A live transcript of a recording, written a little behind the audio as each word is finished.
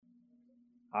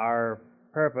Our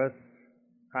purpose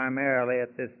primarily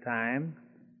at this time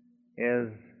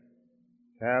is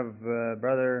to have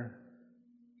Brother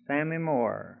Sammy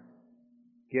Moore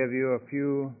give you a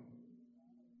few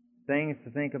things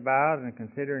to think about and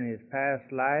consider in his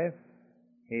past life.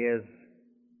 He is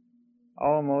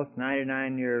almost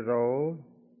 99 years old,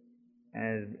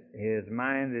 and his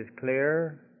mind is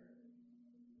clear,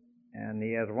 and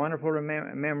he has wonderful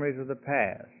memories of the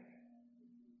past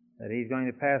that he's going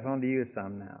to pass on to you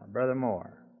some now. Brother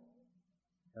Moore.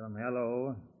 Tell him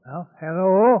hello. Oh,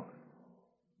 hello.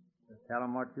 Just tell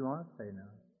him what you want to say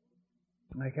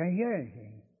now. I can't hear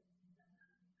anything.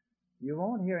 You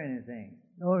won't hear anything.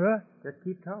 No, sir? Just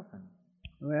keep talking.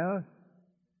 Well,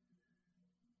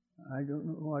 I don't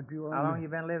know what you want. How long have you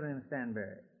been living in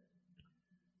Stanberry?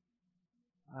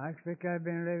 I expect I've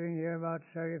been living here about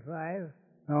 35,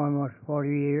 almost 40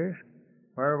 years.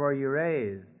 Where were you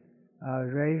raised? I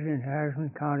was raised in Harrison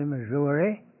County,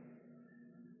 Missouri.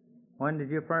 When did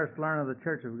you first learn of the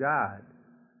Church of God?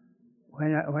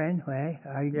 When?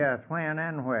 Yes, when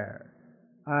and where?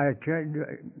 I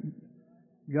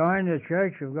joined the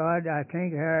Church of God, I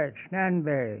think, here at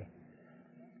Stanberry.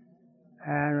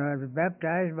 And I was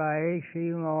baptized by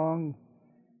A.C. Long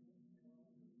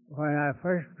when I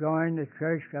first joined the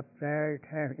church up there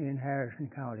in Harrison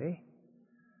County.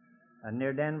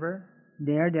 Near Denver?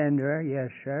 Near Denver, yes,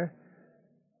 sir.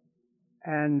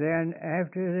 And then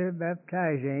after the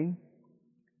baptizing,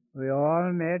 we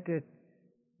all met at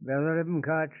Brother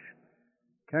Lippencott's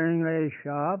turning lathe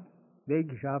shop,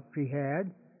 big shop he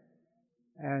had,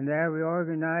 and there we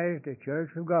organized the Church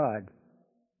of God.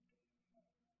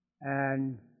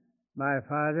 And my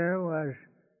father was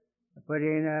put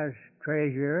in as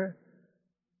treasurer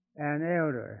and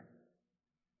elder.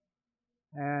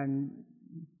 And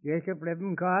Jacob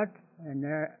Lippencott and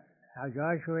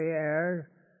Joshua Ayers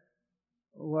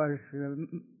was,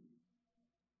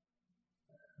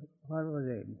 what was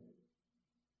it?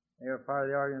 They were part of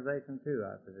the organization too,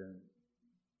 I presume.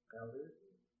 Elders?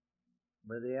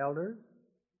 Were the elders?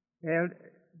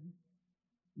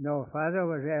 No, father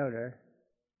was elder.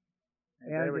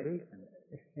 They were deacons.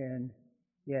 And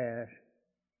yes,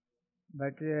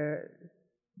 but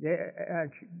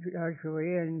Joshua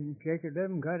and Jacob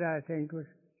Lippencott, I think, was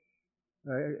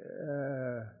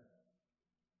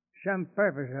some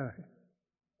purpose of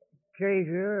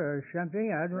treasurer or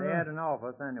something. I don't know. They had an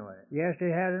office anyway. Yes, they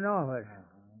had an office.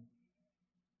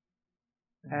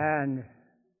 And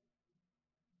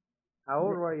how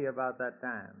old were you about that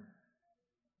time?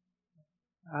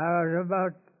 I was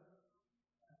about,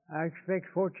 I expect,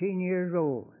 14 years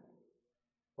old.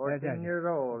 14 years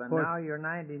old, and now you're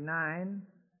 99.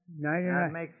 99.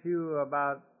 That makes you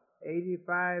about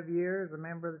 85 years a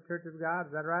member of the Church of God,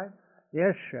 is that right?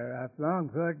 Yes, sir. I've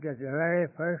belonged to it the very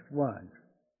first ones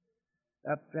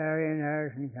up there in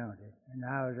Harrison County. And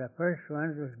I was the first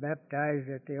ones was baptized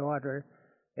at the water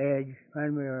edge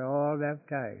when we were all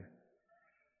baptized.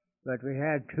 But we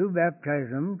had two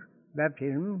baptisms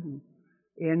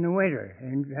in the winter,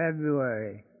 in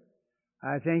February.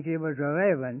 I think it was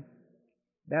 11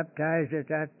 baptized at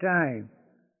that time.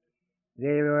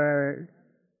 They were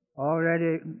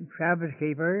already Sabbath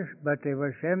keepers, but they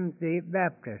were Seventh-day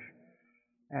Baptists.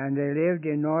 And they lived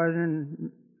in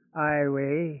northern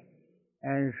Iowa,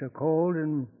 and it's so cold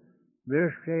and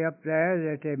brisk up there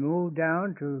that they moved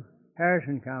down to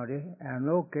Harrison County and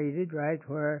located right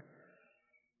where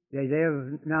they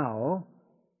live now.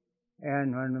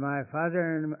 And when my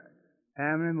father and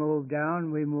family moved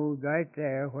down, we moved right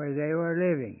there where they were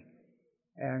living.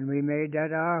 And we made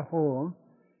that our home.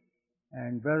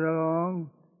 And Brother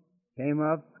Long came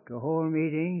up to hold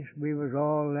meetings. We was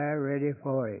all there ready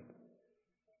for it.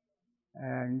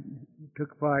 And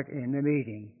took part in the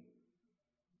meeting.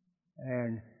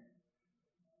 And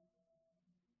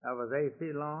that was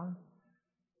A.C. Long?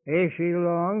 A.C.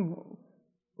 Long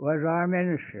was our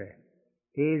minister.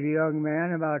 He's a young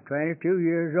man, about 22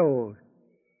 years old.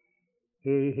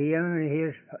 He and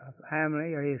his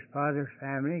family, or his father's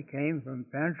family, came from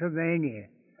Pennsylvania.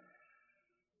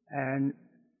 And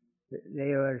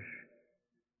there was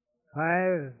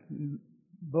 5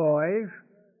 boys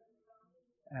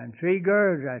and 3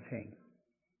 girls, I think,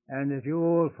 and the 2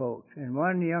 old folks. And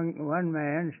one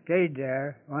man stayed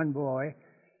there, one boy,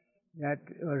 that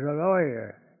was a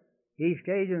lawyer. He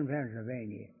stayed in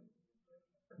Pennsylvania.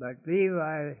 But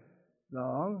Levi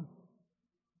Long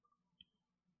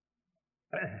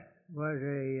was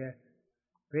a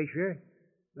preacher,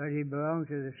 but he belonged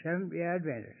to the Seventh-day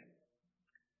Adventists.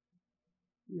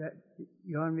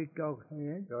 You want me to talk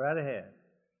again? Go right ahead.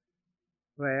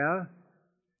 Well,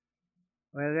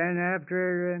 then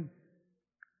after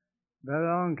Brother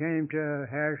Long came to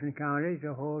Harrison County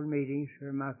to hold meetings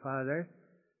for my father.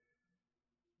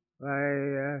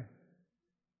 Why,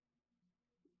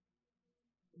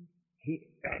 he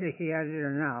he had it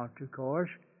announced, of course,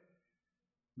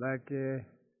 but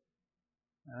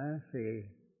let's see.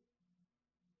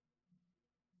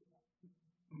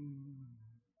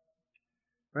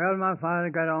 Well, my father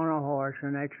got on a horse the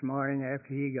next morning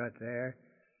after he got there,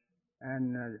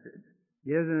 and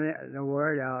giving the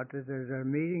word out that there's a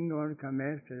meeting going to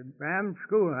commence at Bram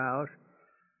Schoolhouse,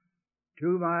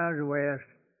 2 miles west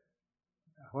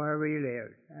where we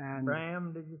lived. And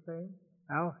Bram, did you say?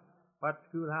 how? What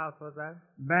schoolhouse was that?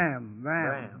 Bram,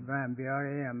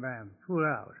 B-R-A-M, Bram,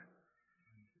 Schoolhouse.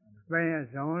 Bram is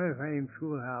the only famed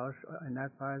schoolhouse in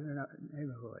that part of the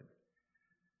neighborhood.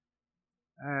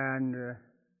 And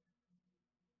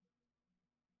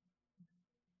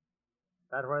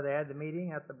That's where they had the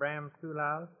meeting, at the Bram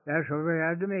schoolhouse? that's where we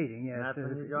had the meeting, yes. And that's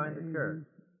when you joined the church?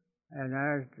 And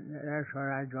that's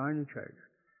where I joined the church.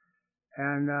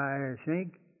 And I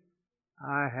think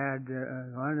I had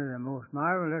one of the most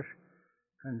marvelous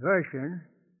conversions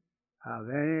of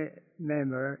any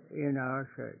member in our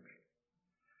church.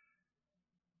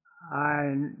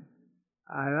 I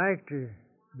liked to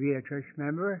be a church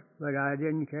member, but I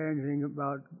didn't care anything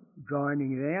about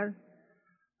joining then.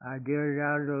 I did it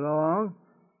out along,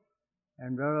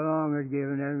 and Brother Long would give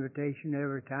an invitation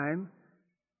every time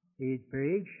he'd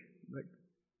preach, but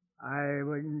I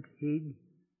wouldn't heed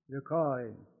the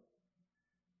calling.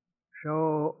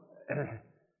 So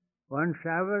one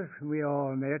Sabbath we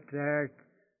all met there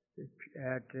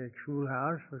at the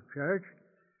schoolhouse for church,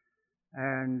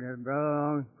 and Brother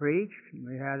Long preached.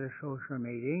 We had a social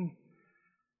meeting,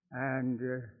 and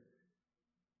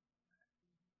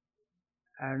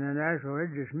then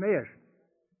afterwards dismissed.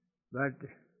 But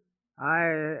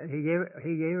he gave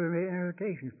me an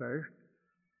invitation first,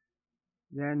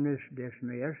 then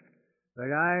dismissed.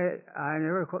 But I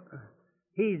never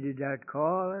heeded that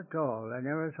call at all. I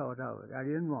never thought of it. I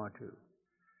didn't want to.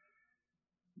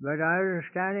 But I was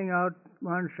standing out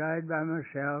one side by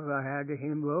myself. I had the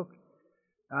hymn book.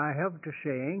 I helped to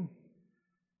sing,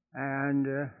 and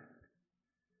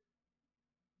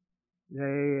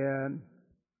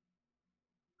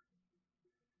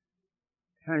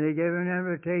when he gave an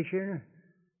invitation,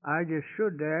 I just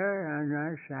stood there and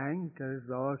I sang till it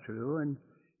was all through, and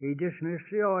he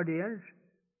dismissed the audience,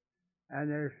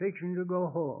 and they're fixing to go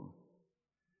home.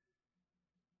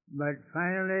 But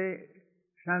finally,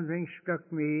 something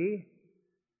struck me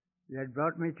that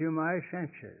brought me to my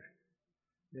senses.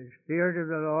 The Spirit of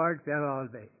the Lord fell on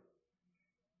me,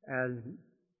 and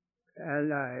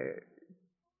I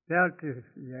felt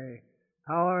the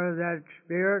power of that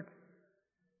Spirit,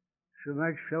 so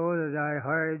much so that I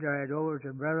hurried right over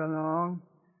to Brother Long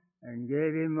and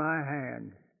gave him my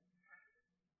hand.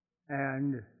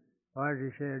 And he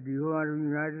said, "Do you want to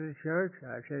unite with the church?"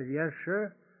 I said, "Yes,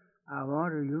 sir. I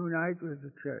want to unite with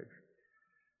the church."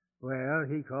 Well,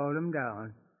 he called him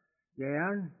down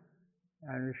again,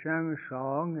 and he sang a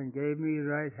song and gave me the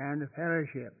right hand of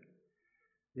fellowship.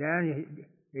 Then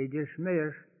he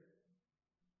dismissed,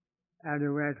 and he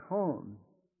went home.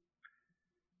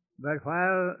 But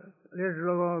while this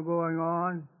was all going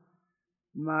on,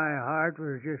 my heart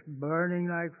was just burning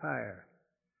like fire.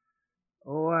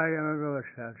 Oh, I never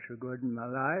felt so good in my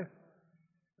life.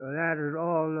 So that is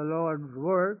all the Lord's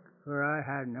work, for I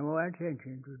had no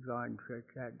intention to join church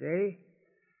that day.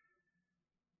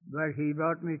 But He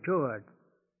brought me to it.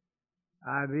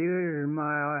 I believe it is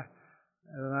my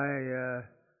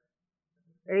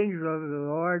angel of the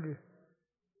Lord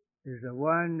is the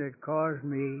one that caused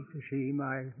me to see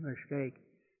my mistake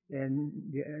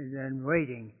in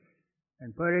waiting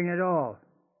and putting it off.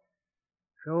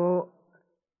 So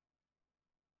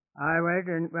I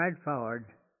went forward,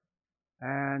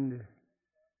 and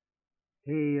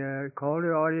he called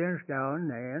the audience down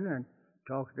then and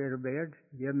talked a little bit,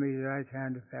 gave me the right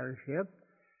hand of fellowship,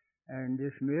 and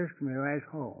dismissed me right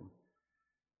home.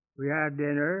 We had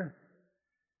dinner,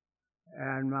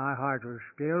 and my heart was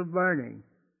still burning.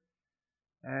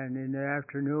 And in the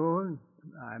afternoon,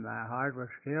 my heart was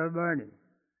still burning.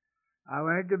 I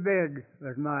went to bed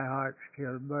with my heart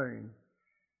still burning,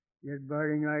 just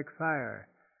burning like fire.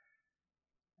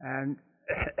 And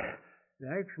the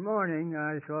next morning,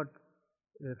 I thought,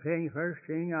 first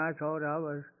thing I thought of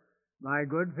was my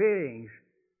good feelings,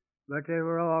 but they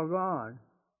were all gone.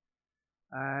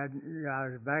 I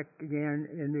was back again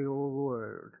in the old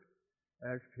world.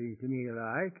 That seemed to me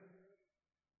like.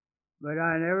 But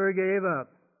I never gave up.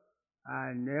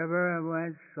 I never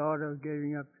once thought of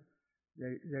giving up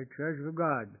the Church of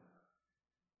God.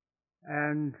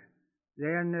 And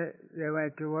Then they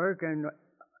went to work and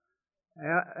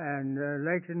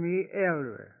elected me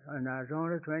elder, and I was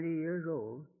only 20 years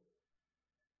old.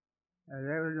 And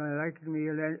they elected me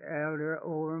elder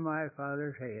over my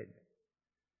father's head.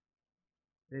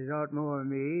 They thought more of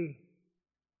me.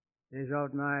 They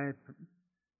thought my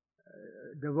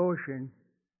devotion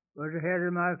was ahead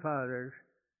of my father's.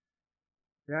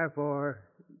 Therefore,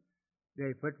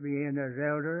 they put me in as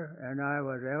elder, and I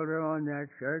was elder on that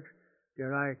church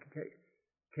till I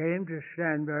came to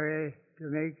Stanbury to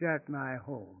make that my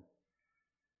home.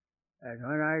 And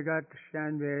when I got to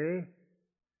Stanbury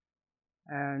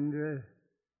and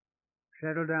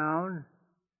settled down,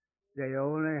 they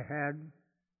only had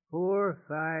 4 or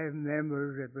 5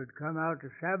 members that would come out to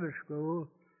Sabbath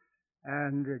school,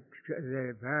 and the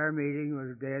prayer meeting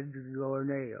was dead to the door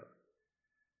nail.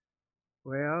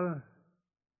 Well,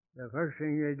 the first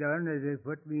thing they done is they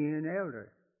put me in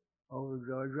elder over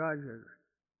George Rogers.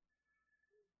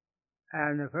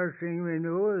 And the first thing we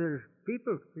knew was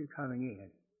people coming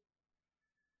in,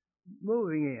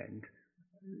 moving in.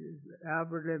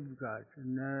 Albert Lipcott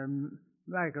and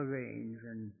Michael Raines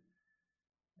and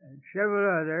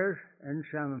several others, and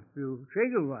some few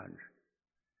single ones.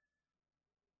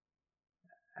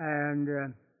 And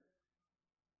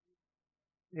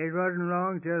it wasn't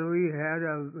long till we had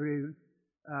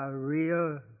a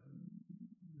real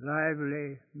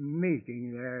lively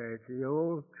meeting there at the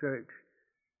old church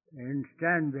in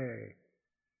Stanbury.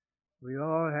 We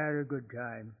all had a good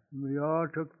time. We all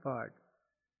took part,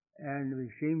 and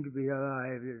we seemed to be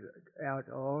alive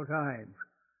at all times.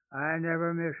 I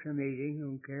never missed a meeting,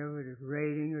 don't care if it was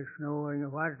raining or snowing or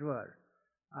what it was.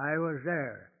 I was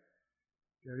there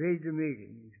to lead the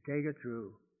meeting, to take it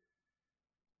through.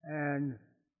 And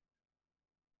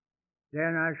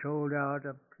then I sold out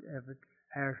up at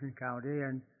Harrison County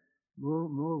and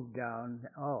moved down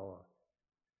all,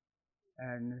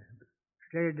 and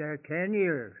stayed there 10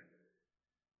 years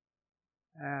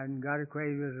and got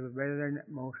acquainted with the brethren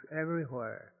most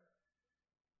everywhere.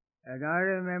 And I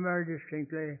remember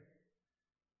distinctly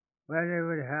when they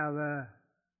would have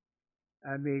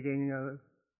a meeting,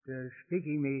 the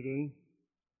speaking meeting,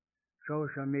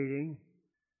 social meeting,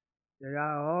 that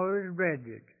I always dreaded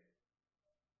it.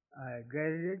 I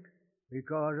dreaded it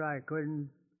because I couldn't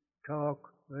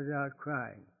talk without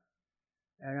crying.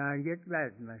 And I'd get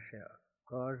mad at myself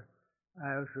because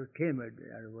I was so timid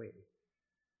that way.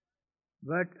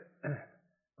 But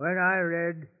when I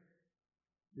read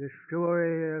the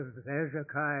story of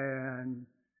Hezekiah and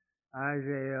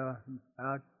Isaiah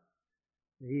about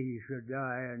he should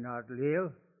die and not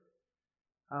live,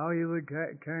 how he would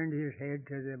turn his head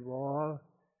to the wall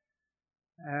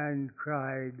and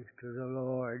cried to the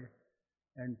Lord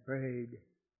and prayed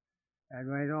and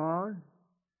went on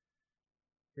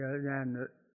till then.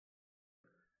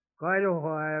 Quite a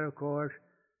while, of course,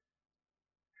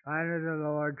 finally the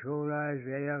Lord told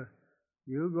Isaiah,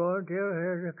 "You go and tell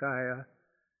Hezekiah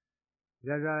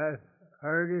that I've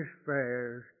heard his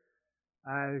prayers,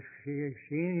 I've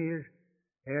seen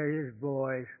heard his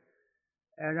voice,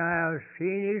 and I have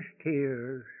seen his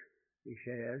tears," he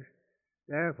says.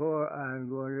 "Therefore I'm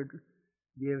going to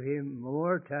give him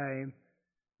more time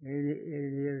in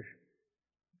his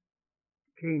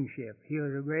kingship." He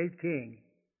was a great king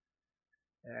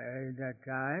at that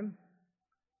time,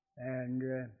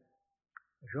 and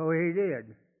so he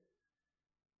did.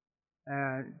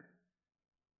 And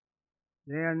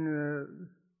then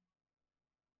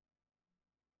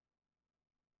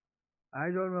I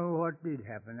don't know what did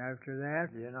happen after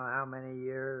that. Do you know how many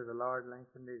years the Lord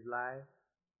lengthened his life?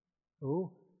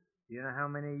 Who? Do you know how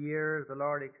many years the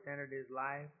Lord extended his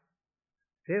life?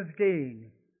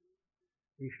 15.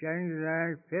 He stayed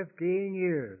there 15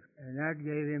 years, and that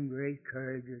gave him great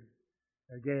courage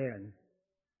again.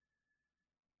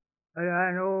 But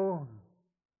I know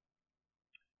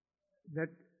that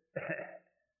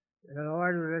the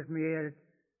Lord was with me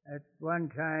at one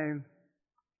time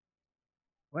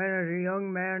when, as a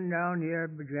young man down here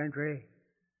at Gentry,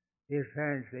 his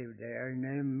parents lived there. His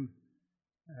name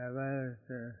I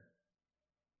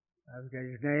forget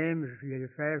his name,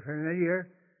 it's very familiar.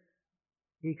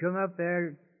 He come up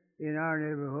there in our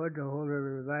neighborhood to hold a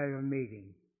revival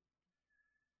meeting.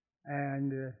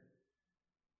 And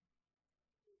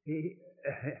he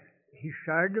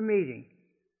started the meeting,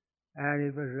 and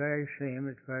it was very slim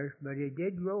at first, but it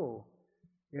did grow.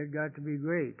 It got to be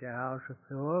great. The house was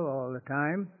full all the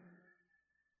time.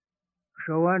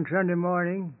 So one Sunday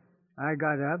morning, I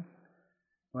got up,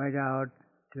 went out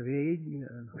to feed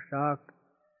stock,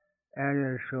 and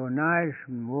it was so nice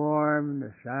and warm,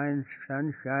 the sun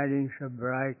shining so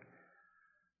bright.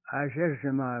 I says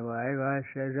to my wife, I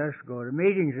says, let's go to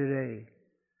meeting today.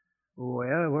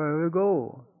 Well, where do we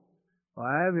go?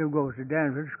 Why, we'll go to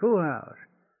Danford Schoolhouse.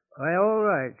 Well, all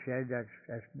right, said,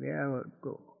 that's me, I will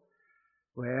go.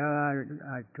 Well,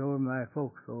 I told my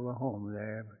folks over home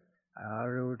there, but I'll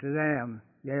go to them.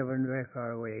 They weren't very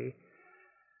far away.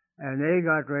 And they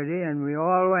got ready, and we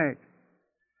all went.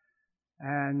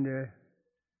 And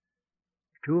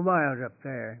 2 miles up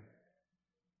there,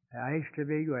 I hitched a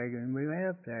big wagon. We went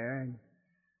up there, and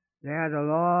they had a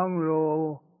long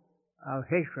row of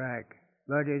hitch rack,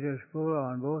 but it was full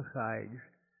on both sides.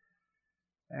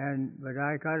 But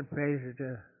I got a place at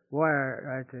the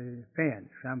wire at the fence,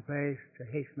 someplace to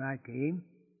hitch my team.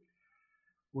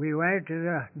 We went to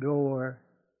the door,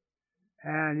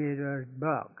 and it was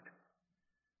blocked,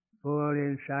 full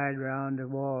inside round the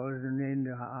walls and in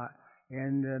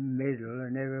the middle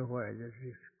and everywhere. There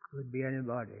could be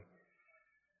anybody.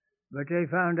 But they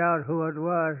found out who it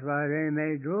was while they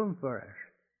made room for us.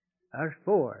 Us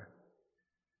 4.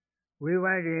 We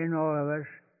went in, all of us,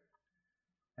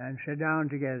 and sat down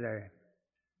together.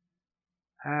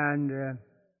 And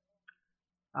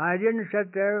I didn't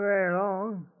sit there very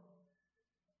long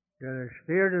till the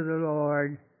Spirit of the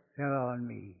Lord fell on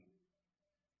me,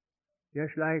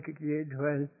 just like it did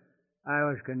when I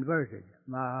was converted.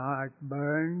 My heart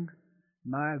burned,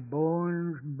 my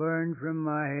bones burned from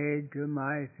my head to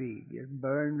my feet. It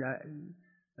burned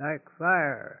like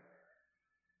fire.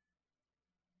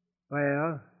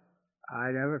 Well,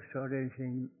 I never thought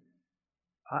anything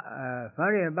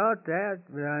funny about that,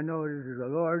 but I know this is the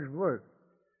Lord's work.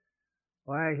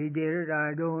 Why He did it,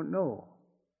 I don't know.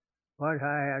 What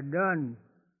I had done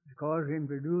to cause Him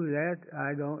to do that,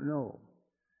 I don't know.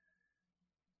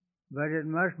 But it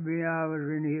must be I was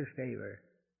in His favor.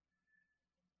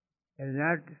 And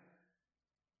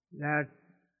that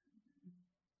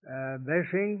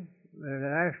blessing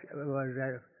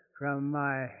was from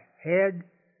my head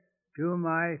to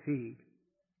my feet,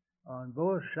 on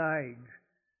both sides.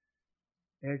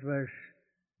 It was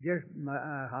just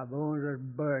my bones were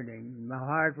burning, my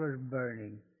heart was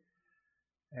burning,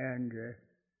 and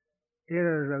it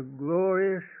was a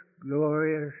glorious,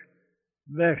 glorious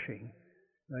blessing.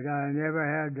 But I never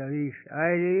had the least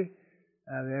idea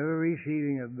of ever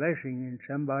receiving a blessing in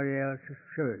somebody else's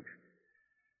church.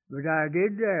 But I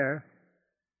did there,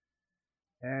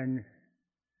 and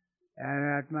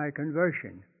at my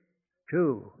conversion,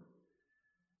 too.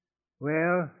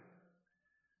 Well,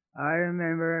 I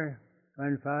remember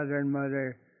when Father and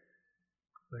Mother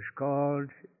was called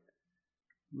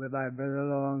with my brother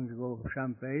Long to go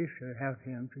someplace to help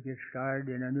him to get started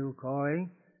in a new calling,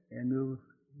 a new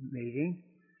meeting.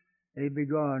 They'd be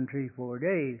gone 3-4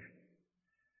 days.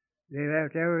 They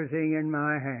left everything in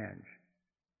my hands.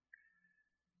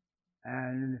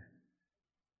 And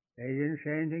they didn't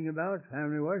say anything about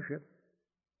family worship.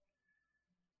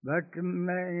 But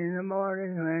in the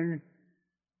morning, when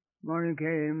morning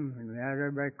came and we had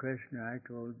our breakfast, and I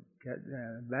told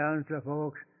the balance of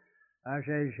folks, I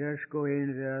said, just go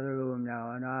into the other room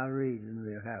now and I'll read and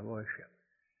we'll have worship.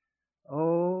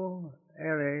 Oh,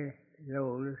 Ellie, the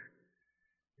oldest,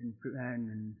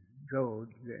 and Joe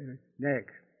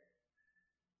next.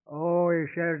 Oh, he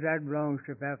says that belongs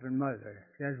to Papa and Mother.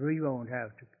 Says we won't have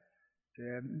to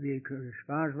be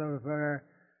responsible for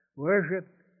worship.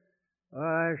 Well,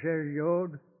 I says, Joe,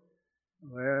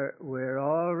 we're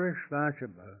all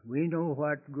responsible. We know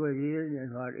what good is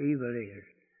and what evil is.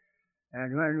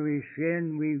 And when we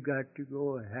sin, we've got to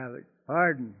go and have it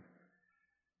pardoned.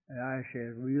 And I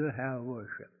said, we'll have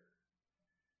worship.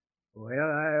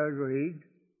 Well, I agreed,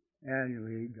 and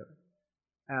we'd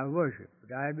have worship.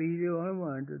 But I'd be the only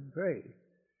one to pray.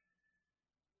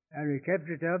 And we kept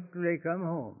it up till they come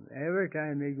home. Every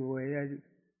time they go away,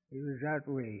 it was that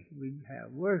way. We'd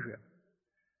have worship.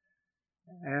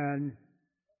 And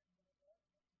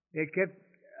I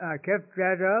kept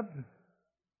that up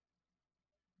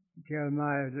till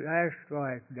my last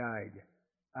wife died.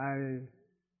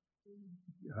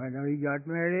 When we got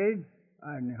married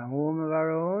and a home of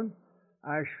our own,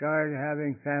 I started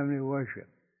having family worship.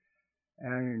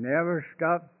 And never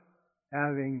stopped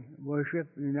having worship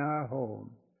in our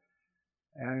home.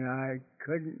 And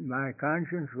my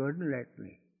conscience wouldn't let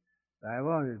me. I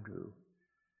wanted to.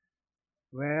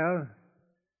 Well,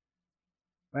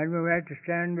 when we went to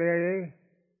Stanberry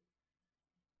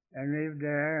and lived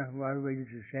there, well, we was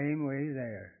the same way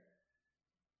there.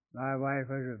 My wife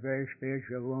was a very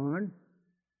spiritual woman,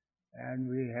 and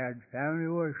we had family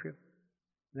worship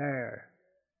there.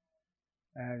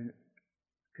 And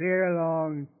clear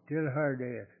along till her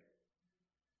death.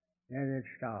 Then it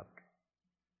stopped.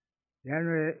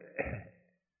 Then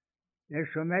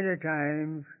there's so many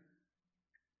times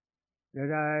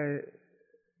that I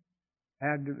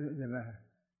had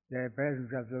the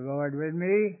presence of the Lord with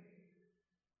me,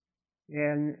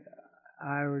 and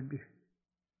I would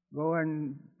go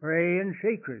and pray in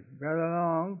secret. Brother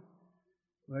Long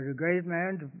was a great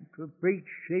man to preach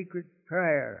secret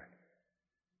prayer.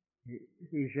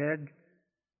 He said,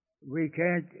 we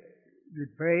can't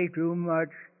pray too much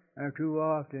or too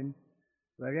often,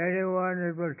 but anyone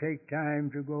that will take time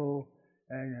to go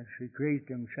and secrete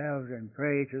themselves and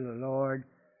pray to the Lord,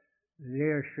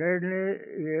 they're certainly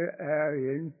are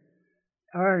in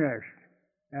earnest,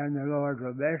 and the Lord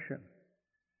will bless them.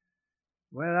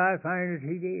 Well, I find that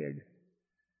he did.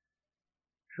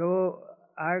 So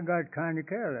I got kind of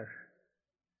careless.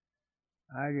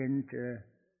 I didn't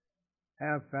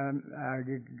I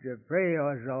didn't pray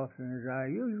as often as I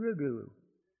usually do.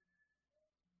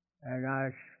 And I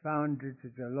found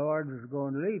that the Lord was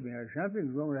going to lead me, or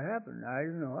something was going to happen. I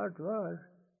didn't know what it was.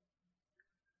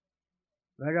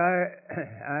 But I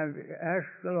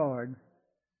asked the Lord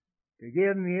to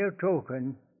give me a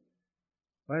token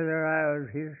whether I was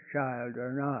his child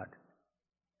or not.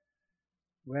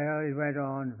 Well, it went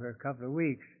on for a couple of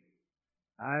weeks.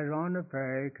 I was on the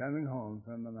prairie coming home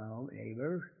from my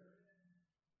neighbors,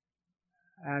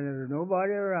 and there was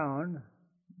nobody around,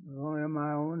 only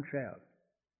my own self.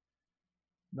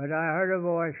 But I heard a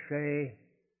voice say,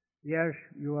 yes,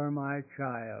 you are my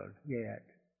child yet.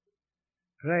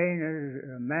 Plain as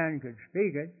a man could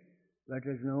speak it, but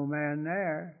there's no man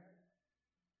there.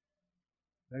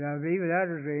 But I believe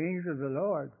that is the angel of the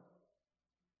Lord.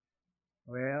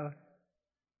 Well,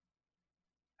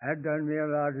 that done me a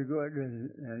lot of good,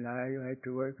 and I went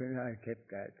to work and I kept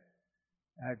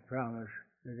that promise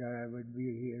that I would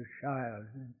be his child.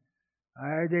 And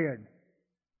I did.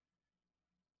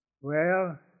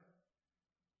 Well,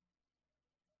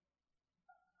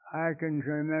 I can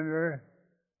remember,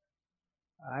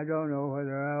 I don't know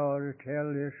whether I ought to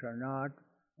tell this or not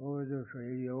over this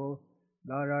radio,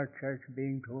 about our church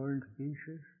being torn to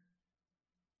pieces.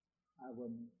 I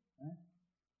wouldn't. Huh?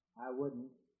 I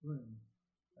wouldn't.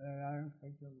 I don't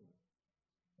think I would.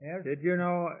 Yes? Did you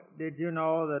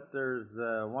know that there's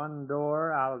one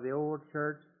door out of the old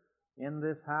church in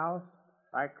this house,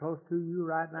 right close to you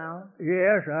right now?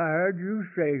 Yes, I heard you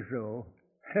say so.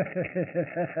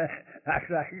 I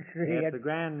can see It's it. a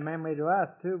grand memory to us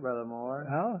too, Brother Moore.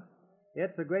 Huh?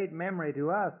 It's a great memory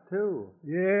to us too.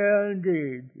 Yeah,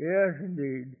 indeed. Yes,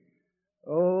 indeed.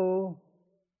 Oh,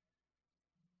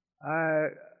 I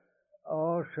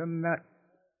also met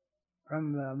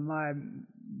from my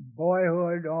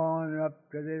boyhood on up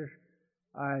to this.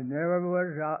 I never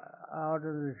was out of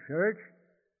the church.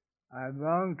 I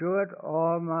belonged to it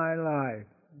all my life.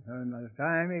 From the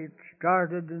time it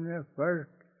started in the first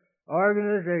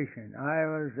organization, I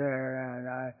was there, and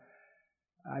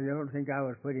I don't think I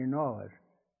was put in office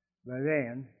by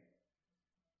then.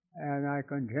 And I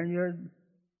continued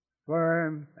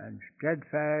firm and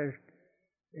steadfast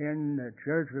in the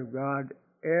Church of God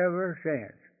ever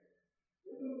since.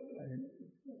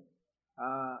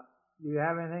 Do you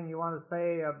have anything you want to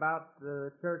say about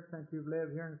the church since you've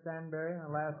lived here in Stanberry in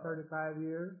the last 35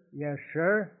 years? Yes,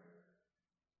 sir.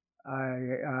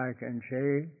 I can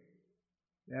say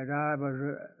that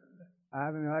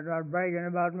I'm not bragging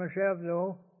about myself,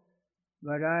 though,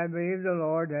 but I believe the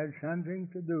Lord had something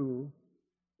to do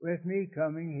with me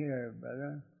coming here,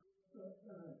 brother.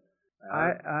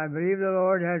 I believe the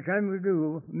Lord had something to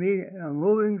do with me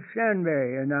moving to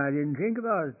Stanberry, and I didn't think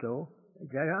about it, though,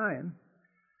 at that time.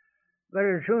 But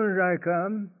as soon as I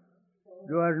come,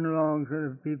 there wasn't long till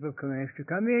the people commenced to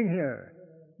come in here,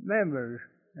 members,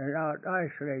 and out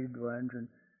isolated ones, and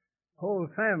whole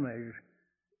families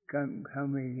come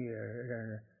in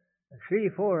here.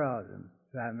 3-4 of them,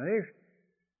 families,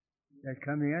 that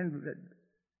come in.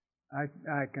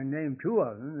 I can name 2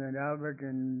 of them, and Albert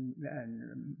and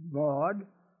Maud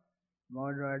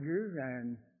Rogers,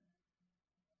 and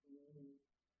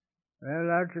well,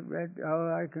 that's all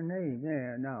I can name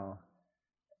there now.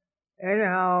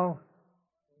 Anyhow,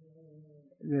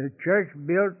 the church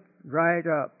built right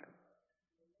up,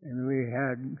 and we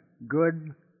had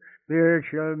good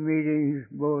spiritual meetings,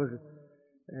 both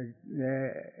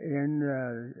in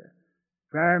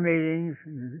prayer meetings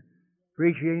and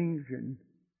preachings, and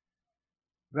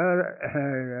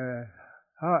brother,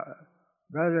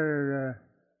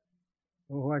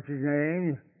 what's his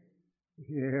name?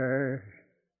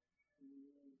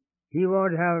 He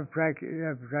won't have a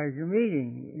practical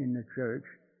meeting in the church.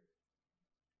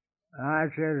 I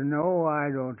said, no, I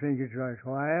don't think it's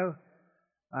worthwhile.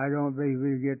 I don't believe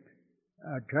we get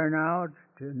a turnout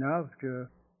enough to.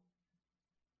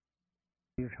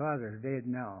 His father's dead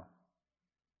now.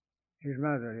 His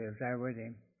mother lives there with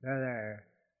him. They're there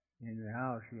in the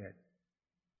house yet.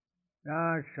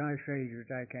 No, it's so strange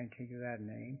that I can't think of that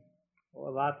name.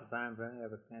 Well, lots of times any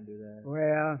of us can't do that.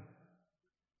 Well,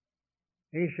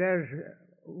 he says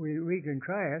we can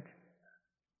try it,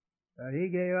 but he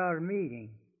gave out a meeting,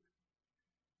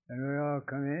 and we all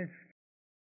commenced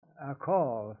a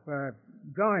call for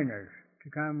joiners to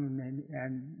come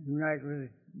and unite with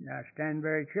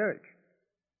Stanbury Church.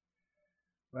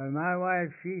 Well, my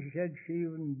wife, she said she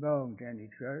wouldn't belong to any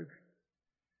church,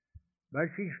 but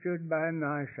she stood by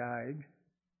my side,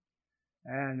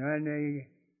 and when they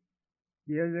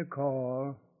gave the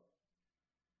call,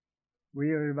 we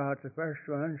were about the first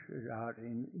ones out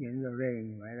in the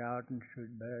ring, went out and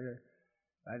stood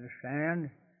by the stand,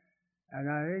 and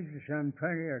I think some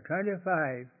 20 or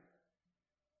 25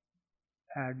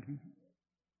 had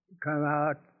come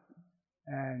out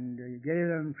and gave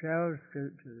themselves to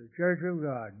the Church of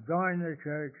God, joined the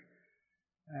church,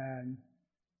 and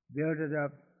built it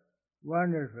up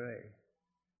wonderfully.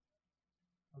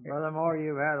 Brother Moore,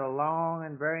 you've had a long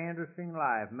and very interesting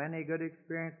life, many good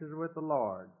experiences with the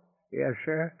Lord. Yes,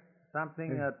 sir.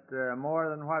 Something that more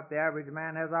than what the average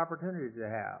man has opportunities to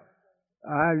have.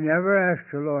 I never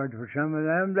asked the Lord for some of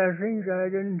them blessings. I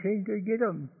didn't think to get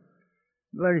them.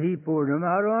 But He poured them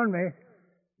out on me.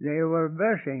 They were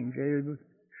blessings. They were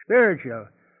spiritual.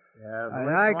 Yes, and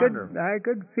wonderful. I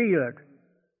could feel it.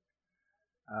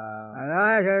 And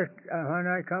I just, when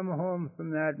I come home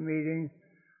from that meeting,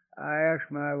 I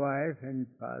asked my wife and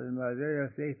father and mother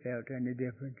if they felt any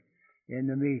different in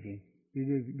the meeting.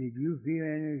 Did you feel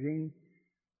anything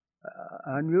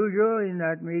unusual in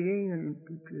that meeting and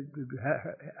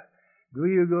do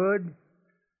you good?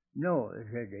 No, they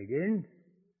said they didn't.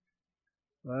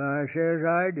 Well, I says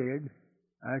I did.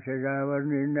 I says I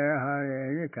wasn't in there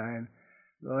hardly any time,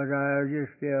 but I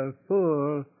just felt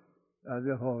full of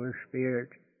the Holy Spirit.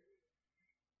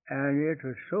 And it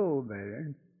was so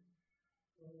brilliant.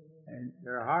 And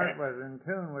your heart was in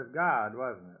tune with God,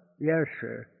 wasn't it? Yes,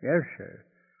 sir. Yes, sir.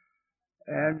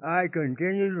 And I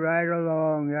continued right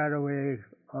along that way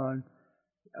on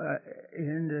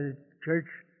in the church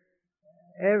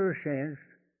ever since.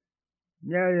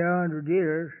 Nearly 100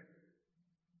 years.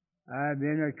 I've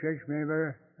been a church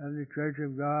member of the Church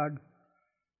of God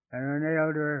and an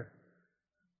elder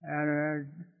and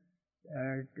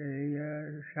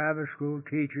a Sabbath school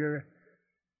teacher.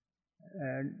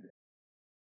 And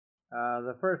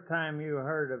the first time you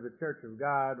heard of the Church of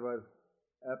God was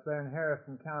up there in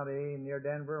Harrison County near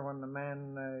Denver when the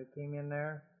man came in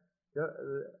there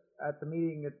at the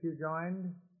meeting that you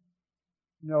joined?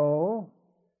 No.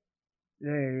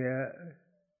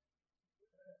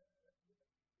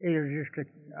 It was just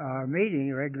our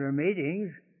meeting, regular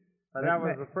meetings. But that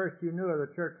was the first you knew of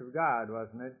the Church of God,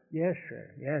 wasn't it? Yes,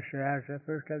 sir. Yes, sir. That was the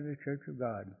first of the Church of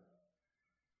God.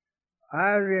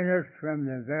 I was in it from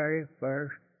the very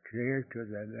first clear to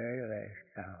the very last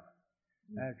now.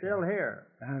 That's still here.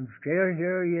 I'm still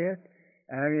here yet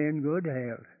and in good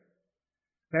health,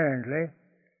 apparently.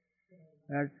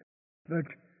 But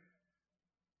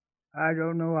I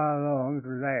don't know how long it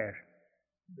will last.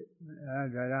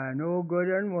 That I know good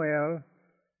and well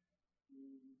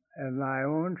of my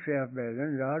own self,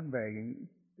 brethren, God begging,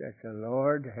 that the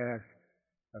Lord hath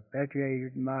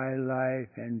perpetuated my life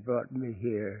and brought me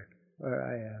here where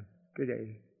I am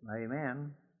today.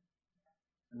 Amen.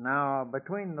 Now,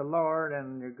 between the Lord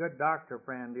and your good doctor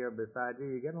friend here beside you,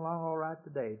 you're getting along all right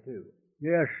today, too.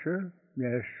 Yes, sir.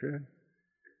 Yes, sir.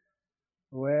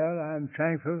 Well, I'm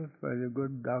thankful for the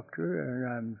good doctor, and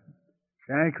I'm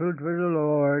thankful to the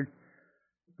Lord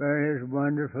for His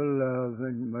wonderful love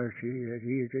and mercy that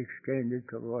He has extended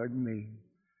toward me.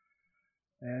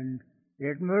 And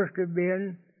it must have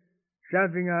been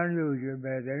something unusual,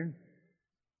 brethren,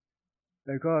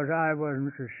 because I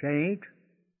wasn't a saint.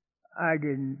 I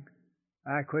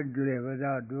couldn't live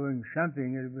without doing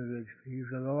something that would please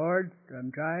the Lord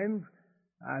sometimes.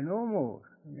 I know most.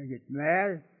 I get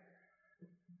mad,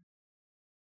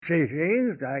 say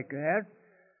things like that.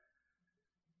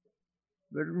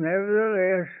 But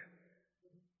nevertheless,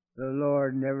 the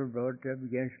Lord never brought it up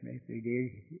against me. If He did,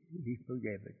 He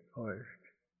forgave it first.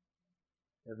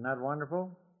 Isn't that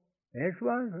wonderful? It's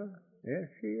wonderful. Yes,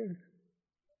 He is.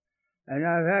 And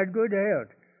I've had good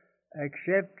health,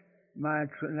 except my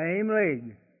lame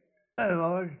leg. I've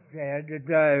always said that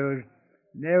I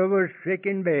never was sick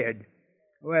in bed.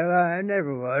 Well, I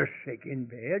never was sick in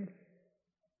bed.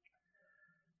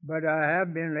 But I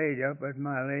have been laid up with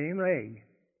my lame leg.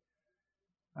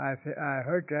 I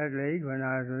hurt that leg when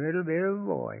I was a little bit of a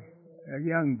boy, a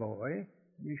young boy,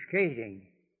 skating.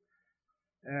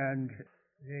 And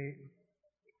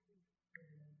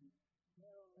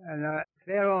and I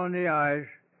fell on the ice,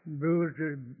 bruised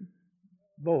a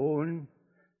bone,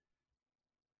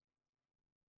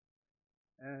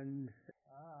 and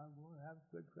I'm going to have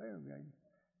a good time again.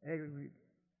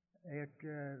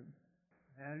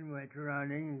 And went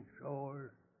running,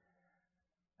 sore,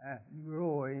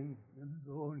 growing, the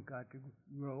bone got to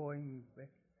growing.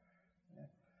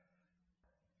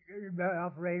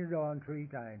 Operated on 3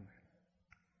 times.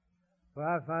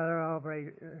 My father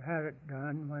had it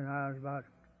done when I was about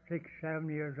 6, 7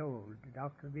 years old,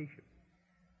 Dr. Bishop.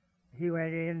 He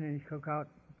went in and he took out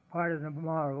part of the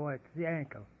marrow at the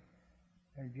ankle.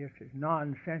 And just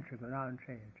nonsensical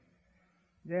nonsense.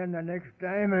 Then the next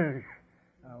time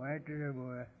I went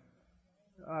to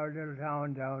our little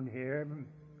town down here,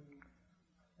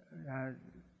 and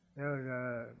there was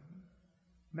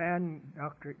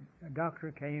a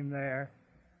doctor came there,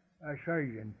 a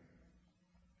surgeon,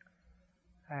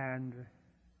 and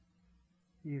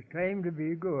he claimed to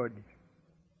be good.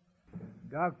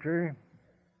 Dr.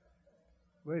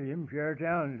 William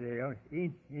Townsdale,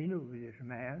 he knew this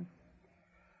man.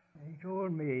 He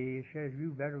told me, he says, you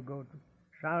better go to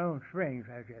Salon Springs,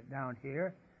 I said, down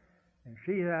here, and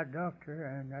see that doctor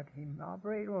and let him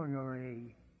operate on your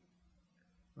leg.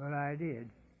 Well, I did,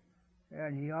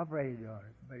 and he operated on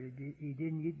it, but he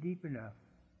didn't get deep enough.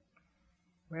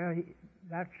 Well,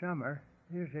 that summer,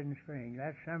 this is in the spring,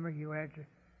 that summer he went to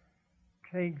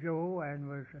St. Joe and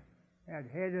was at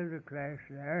head of the class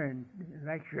there and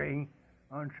lecturing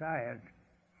on science.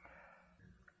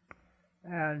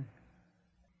 And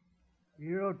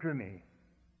he wrote to me.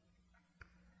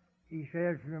 He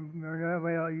says, you're not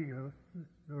well, your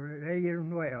leg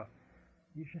isn't well.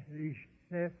 He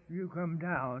said, you come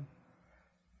down.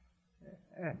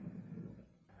 And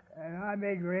I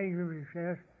made arrangements, he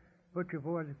says, put you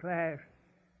for the class.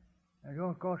 It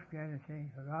don't cost you anything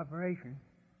for the operation,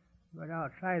 but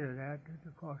outside of that,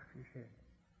 the cost, he said.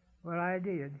 Well, I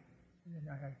did.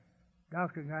 And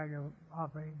Dr. Geiger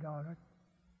operated on it,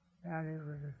 and it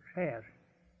was a success.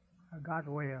 I got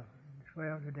well. It's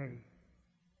well today.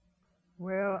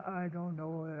 Well, I don't know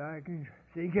whether I can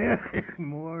think anything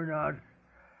more or not.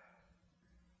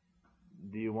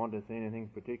 Do you want to say anything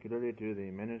particularly to the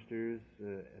ministers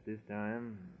at this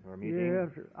time or meeting?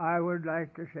 Yes, I would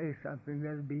like to say something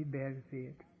that'll be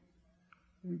benefit.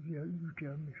 You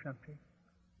tell me something.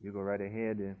 You go right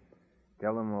ahead and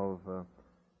tell them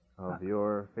of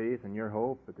your faith and your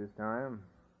hope at this time.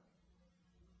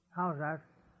 How's that?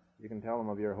 You can tell them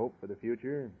of your hope for the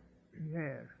future.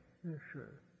 Yes, sir.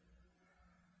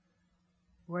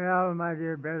 Well, my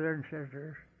dear brothers and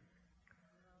sisters,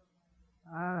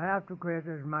 I'll have to quit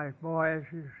as my voice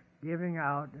is giving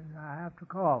out and I have to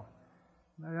cough.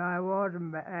 But I want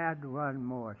to add one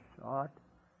more thought.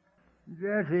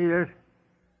 This is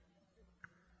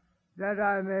that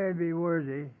I may be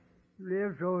worthy,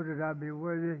 live so that I be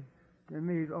worthy to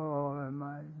meet all of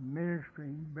my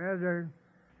ministering brethren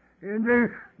in the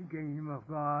kingdom of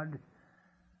God.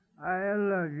 I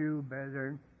love you,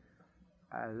 brethren.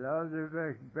 I love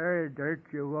the very dirt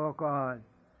you walk on.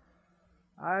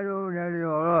 I don't know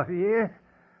all of you,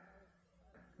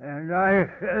 and I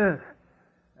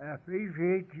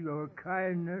appreciate your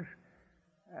kindness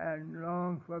and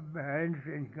long forbearance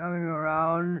in coming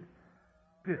around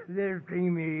to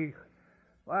visiting me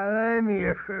while I'm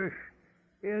here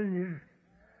in this,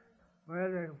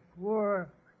 where the poor,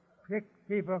 sick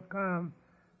people come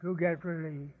to get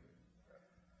relief.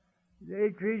 They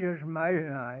treat us mighty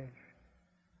nice.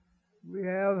 We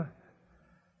have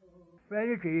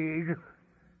plenty to eat,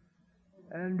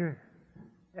 and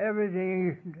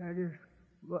everything that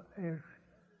is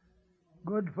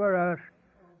good for us,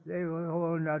 they will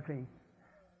hold nothing.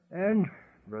 And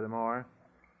Brother Moore,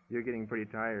 you're getting pretty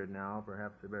tired now.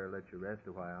 Perhaps I better let you rest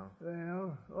a while.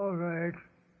 well, all right,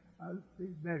 I'll be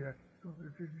better.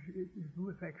 It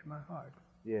affects my heart.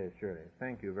 Yes, surely.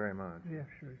 Thank you very much. Yes,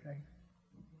 sir, thanks.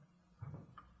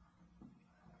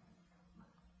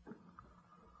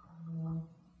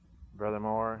 Brother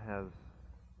Moore has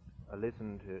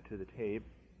listened to the tape,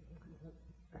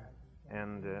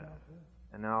 and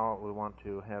now we want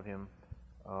to have him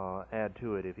add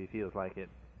to it if he feels like it.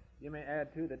 You may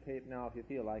add to the tape now if you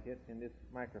feel like it in this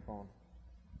microphone.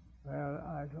 Well,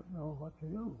 I don't know what to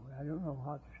do. I don't know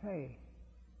what to say.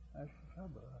 That's the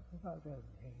trouble. I forgot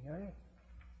everything, eh?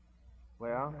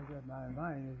 Well, My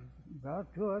mind is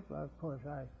brought to it, but of course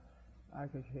I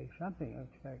could say something, I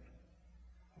expect.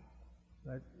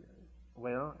 But,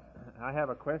 well, I have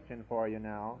a question for you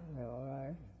now. all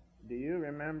right. Do you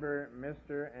remember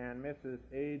Mr. and Mrs.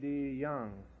 A.D.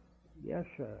 Young? Yes,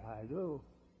 sir, I do.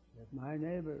 They're my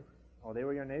neighbors. Oh, they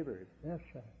were your neighbors. Yes,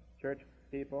 sir. Church,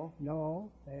 people? No,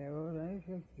 there was any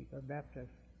church people, Baptists.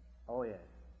 Oh, yes.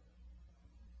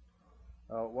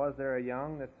 Was there a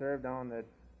young that served on the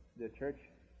church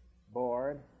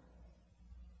board?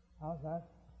 How's that?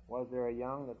 Was there a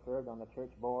young that served on the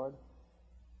church board?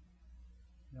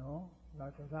 No,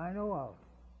 not as I know of.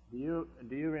 Do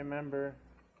you remember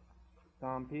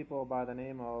some people by the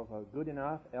name of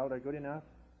Goodenough, Elder Goodenough?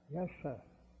 Yes, sir.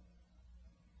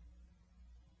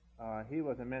 He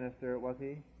was a minister, was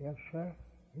he? Yes, sir.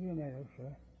 He a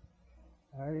minister.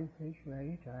 I heard him preach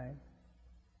many times.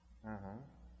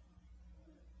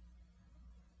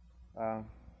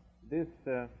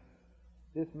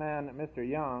 This man, Mr.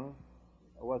 Young,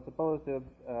 was supposed to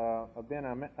have been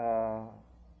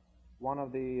one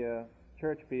of the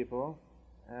church people,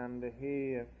 and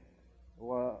he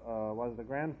was the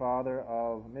grandfather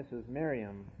of Mrs.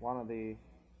 Miriam, one of the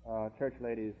church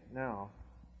ladies now.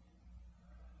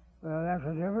 Well, that's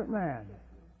a different man.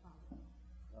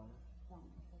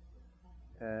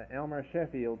 Elmer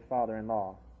Sheffield's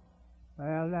father-in-law.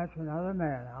 Well, that's another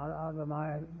man out of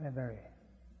my memory.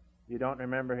 You don't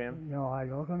remember him? No, I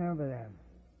don't remember them.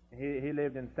 He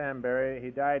lived in Stanbury.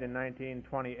 He died in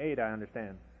 1928, I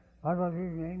understand. What was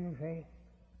his name, you say?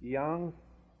 Young?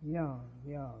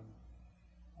 Young.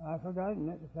 I've forgotten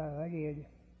it, if I did.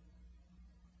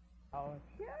 Oh,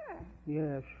 sure.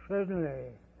 Yes,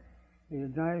 certainly. He's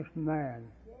a nice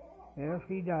man. Yes,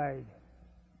 he died.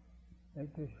 It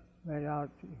just went out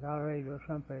to Colorado or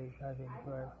someplace, I think,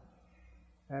 where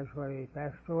that's where he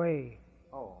passed away.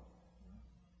 Oh.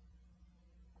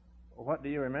 What do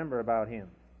you remember about him?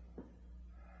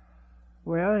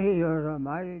 Well, he was a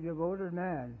mighty devoted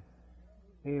man.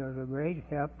 He was a great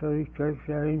help to his church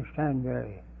there in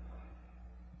Stanbury.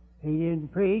 He didn't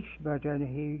preach, but then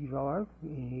he exhorted.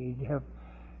 He'd help.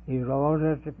 He was always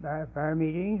at the prayer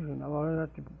meetings and always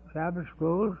at the Sabbath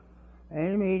schools.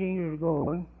 Any meeting was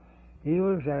going, he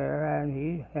was there and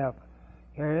he'd help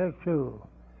carry it through.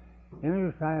 Him and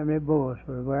his family both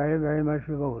were very, very much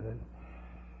devoted.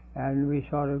 And we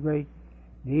thought a great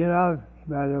deal of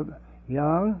Brother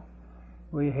Young.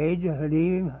 We hated to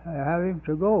leave him, have him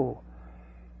to go.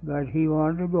 But he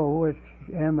wanted to go with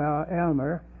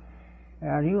Elmer,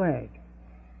 and he went.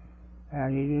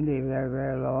 And he didn't live there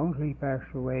very long, so he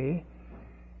passed away.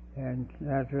 And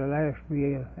that's the last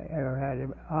we ever had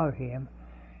of him.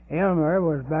 Elmer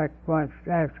was back once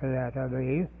after that, I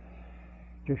believe,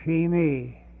 to see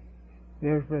me,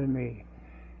 visit me.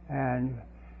 And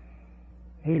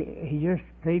he just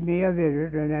paid me a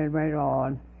visit and then went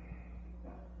on.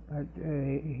 But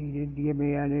he didn't give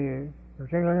me any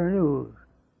particular news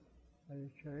of the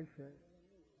church or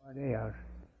what else.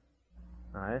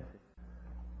 I see.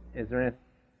 Is there anything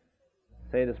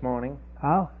to say this morning?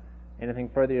 How? Anything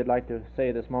further you'd like to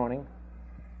say this morning?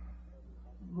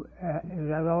 Is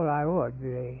that all I would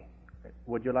say?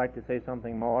 Would you like to say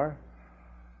something more?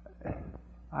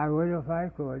 I would if I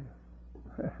could.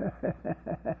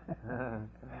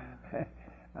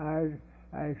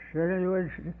 I certainly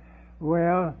would.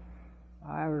 Well,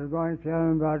 I was going to tell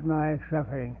him about my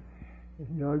suffering,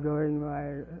 doing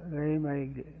my lame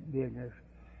leg business.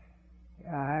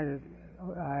 I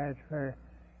had for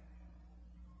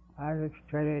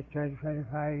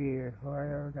 25 years before I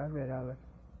ever got rid of it.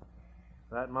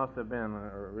 That must have been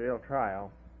a real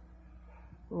trial.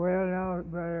 Well, no,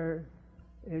 brother,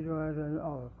 it was an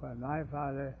awful. My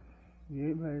father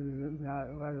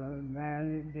was a man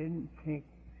that didn't think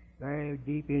very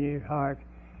deep in his heart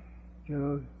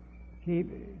to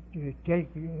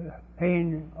take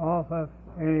pain off of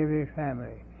any of his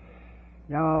family.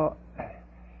 Now,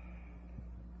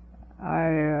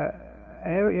 I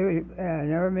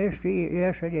never missed.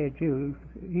 Yes, I did too.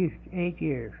 At least 8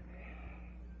 years.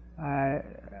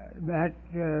 That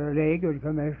leg would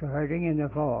come to hurting in the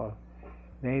fall,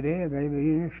 maybe in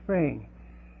the spring,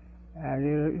 and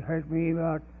it hurt me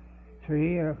about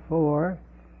 3 or 4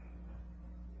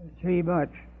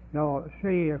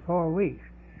 weeks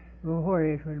before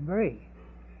it would break.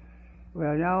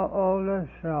 Well, now all the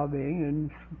throbbing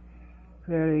and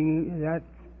feeling that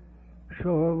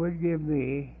sore would give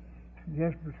me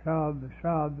just throb,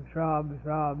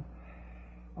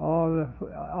 all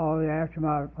the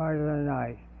aftermath part of the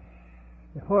night.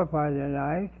 The fore part of the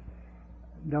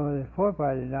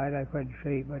night I couldn't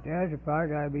sleep, but the other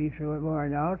part I'd be so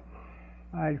worn out,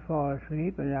 I'd fall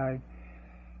asleep and I'd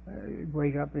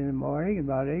wake up in the morning and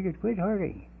my leg would quit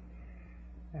hurting.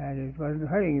 And it wasn't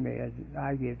hurting me.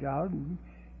 I'd get out and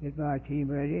get my team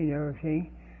ready and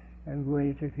everything and go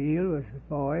into the field with the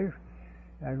boys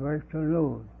and work till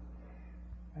noon.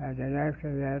 And then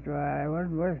after that, well, I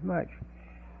wasn't worth much.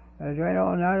 I went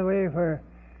on that way for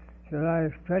till I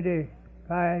was 25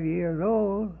 5 years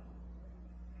old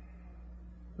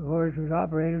before it was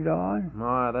operated on.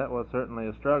 My, that was certainly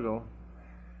a struggle.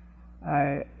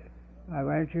 I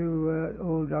went to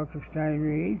old Dr.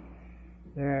 Steinreed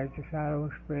there at the Saddle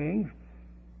Springs,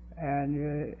 and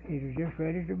it was just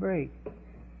ready to break.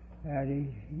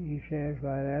 And he says,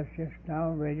 well, that's just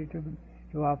now ready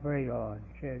to operate on.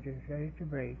 He says, it's ready to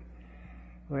break.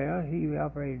 Well, he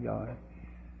operated on it.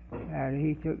 And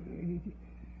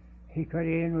he cut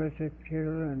in with a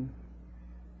chisel and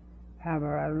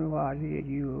hammer, I don't know what he had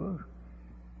used.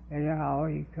 Anyhow,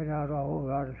 he cut out a whole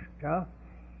lot of stuff,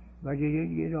 but he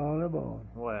didn't get all the bone.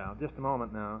 Well, just a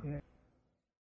moment now. Yeah.